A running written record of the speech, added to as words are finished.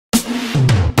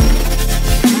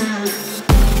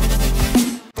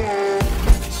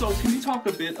you talk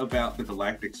a bit about the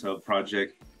Galactic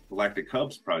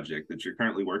Hubs project that you're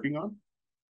currently working on?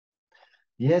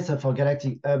 Yes, so for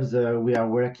Galactic Hubs, we are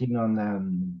working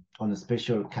on a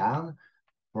special card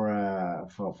for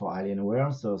Alien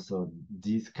Worlds. So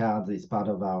this card is part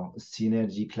of our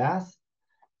synergy class,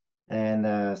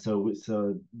 and so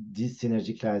this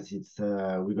synergy class, it's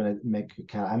we're gonna make a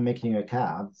card. I'm making a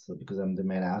card, so because I'm the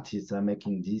main artist, so I'm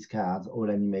making these cards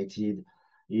all animated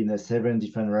in 7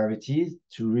 different rarities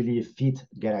to really fit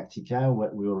Galactika,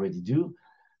 what we already do,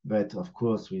 but of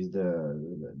course with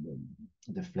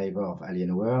the flavor of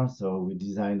Alien World. So we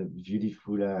designed a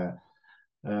beautiful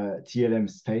TLM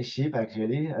spaceship.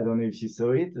 Actually, I don't know if you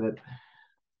saw it, but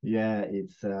yeah,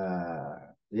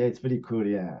 it's pretty cool.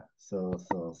 Yeah, so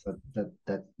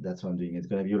that's what I'm doing. It's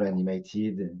gonna be all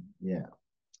animated. And yeah,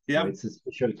 so Yeah, it's a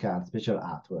special card, special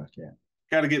artwork. Yeah.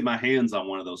 got to get my hands on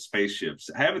one of those spaceships.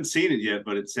 I haven't seen it yet,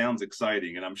 but it sounds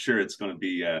exciting, and I'm sure it's going to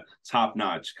be top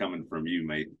notch coming from you,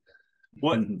 mate.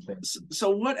 What so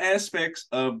what aspects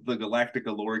of the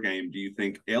Galactika Lore game do you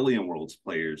think Alien Worlds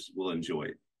players will enjoy?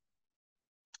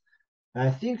 I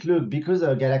think, look, because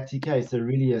Galactica is a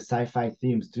really a sci-fi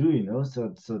themes too,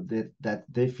 so that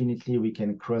definitely we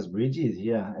can cross bridges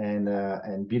here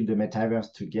and build the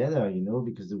metaverse together,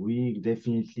 because we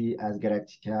definitely as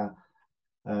Galactica,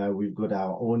 we've got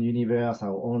our own universe,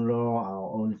 our own lore, our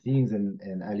own things, and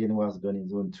Alien Wars got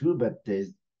its own too, but there's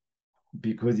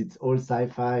because it's all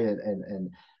sci-fi and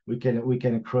we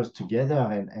can cross together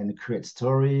and create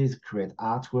stories, create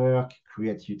artwork,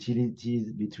 create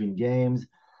utilities between games,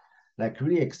 like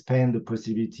really expand the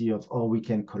possibility of how we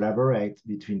can collaborate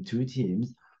between two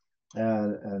teams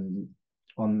and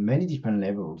on many different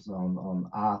levels, on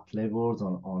art levels,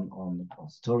 on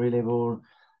story level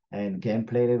and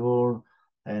gameplay level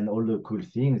and all the cool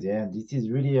things. Yeah, this is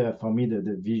really for me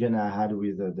the vision I had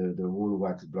with the whole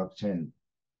wax blockchain.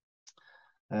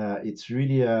 It's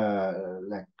really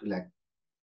like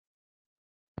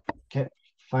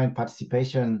find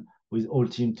participation with all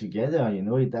team together.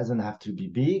 It doesn't have to be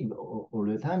big all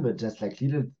the time, but just like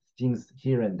little things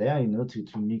here and there,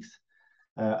 to mix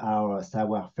our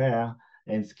savoir-faire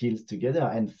and skills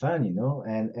together and fun,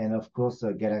 and of course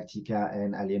Galactika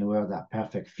and Alien World are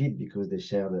perfect fit because they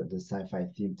share the sci-fi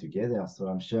theme together. So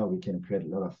I'm sure we can create a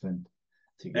lot of fun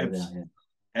together. Yeah.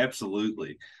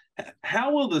 Absolutely.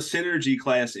 How will the Synergy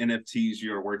class NFTs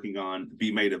you're working on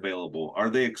be made available? Are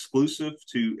they exclusive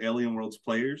to Alien Worlds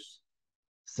players?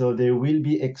 So they will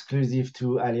be exclusive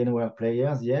to Alien World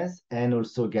players, yes, and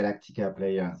also Galactica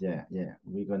players. Yeah, yeah.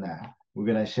 We're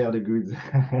gonna share the goods.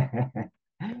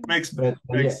 Makes But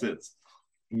yeah, makes sense.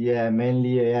 yeah,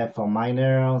 mainly yeah for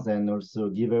miners and also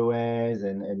giveaways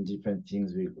and different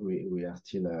things we are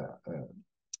still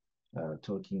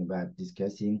talking about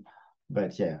discussing.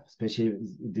 But yeah, especially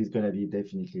this is gonna be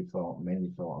definitely for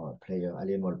mainly for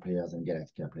Alien World players and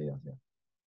Galactica players. Yeah.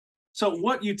 So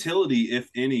what utility, if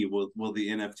any, will the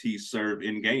NFTs serve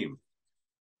in game?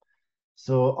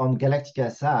 So on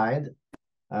Galactica side,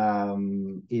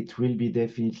 it will be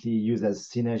definitely used as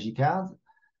synergy cards,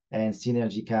 and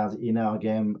synergy cards in our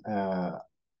game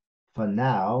for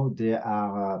now they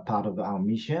are part of our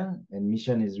mission, and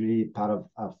mission is really part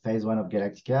of phase 1 of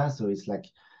Galactica. So it's like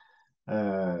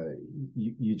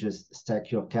you just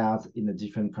stack your cards in a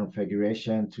different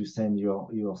configuration to send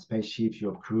your spaceship,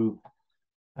 your crew,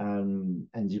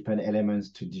 and different elements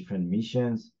to different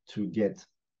missions to get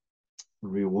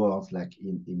rewards like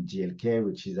in GLK,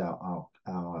 which is our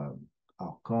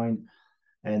coin,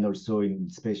 and also in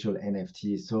special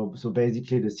NFTs. So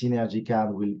basically the synergy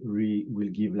card will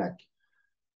give like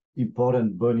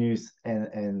important bonus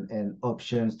and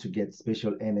options to get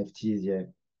special NFTs.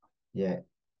 Yeah,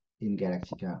 in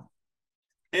Galactica.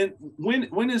 And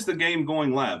when is the game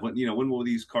going live? When will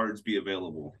these cards be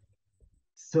available?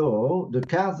 So the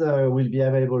cards will be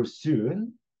available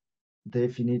soon,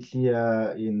 definitely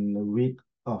in a week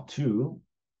or two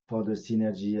for the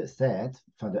synergy set,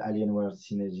 for the Alien World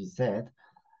synergy set.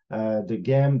 The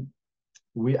game,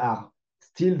 we are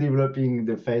still developing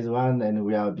the phase 1 and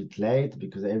we are a bit late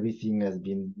because everything has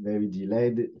been very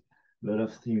delayed. A lot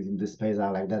of things in the space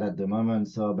are like that at the moment.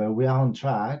 So, but we are on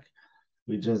track.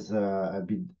 We're just a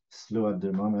bit slow at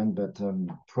the moment, but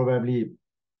probably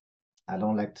I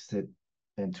don't like to say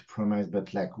and to promise,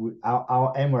 but like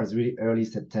our aim was really early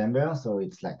September, so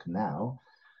it's like now,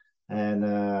 and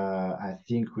I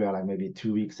think we are like maybe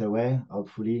 2 weeks away,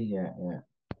 hopefully. Yeah, yeah.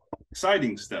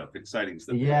 Exciting stuff. Exciting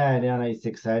stuff. Yeah, yeah, it's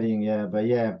exciting. Yeah, but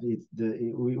yeah,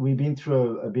 we've been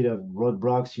through a bit of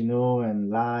roadblocks, and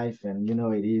life, and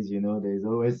it is, there's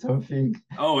always something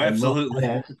Oh, and more absolutely.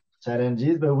 challenge.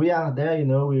 challenges, but we are there, you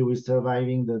know, we're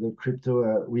surviving the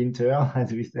crypto winter,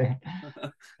 as we say.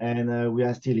 And we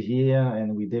are still here,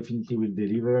 and we definitely will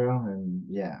deliver. And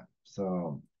yeah,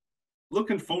 so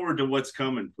looking forward to what's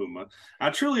coming, Puma.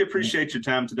 I truly appreciate your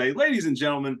time today. Ladies and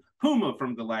gentlemen, Puma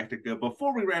from Galaktika.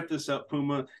 Before we wrap this up,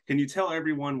 Puma, can you tell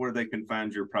everyone where they can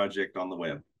find your project on the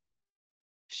web?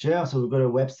 Sure. So we've got a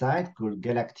website called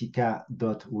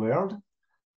Galaktika.world.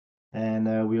 And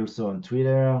we're also on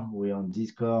Twitter, we're on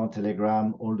Discord,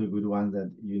 Telegram, all the good ones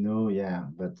that you know, yeah.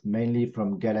 But mainly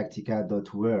from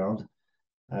Galaktika.world.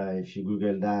 If you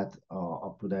Google that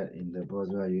or put that in the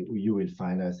browser, you will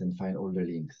find us and find all the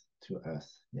links to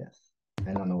us, yes.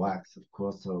 And on Wax, of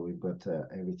course, so we've got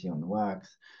everything on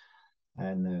Wax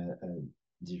and a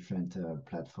different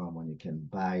platform where you can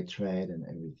buy, trade, and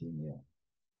everything, yeah.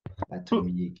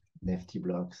 Atomic, NFT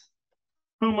blocks.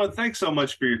 Puma, thanks so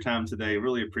much for your time today.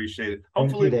 Really appreciate it.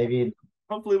 Hopefully, thank you, David.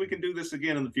 Hopefully we can do this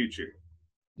again in the future.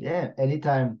 Yeah,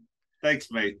 anytime.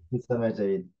 Thanks, mate. Thanks so much,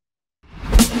 David.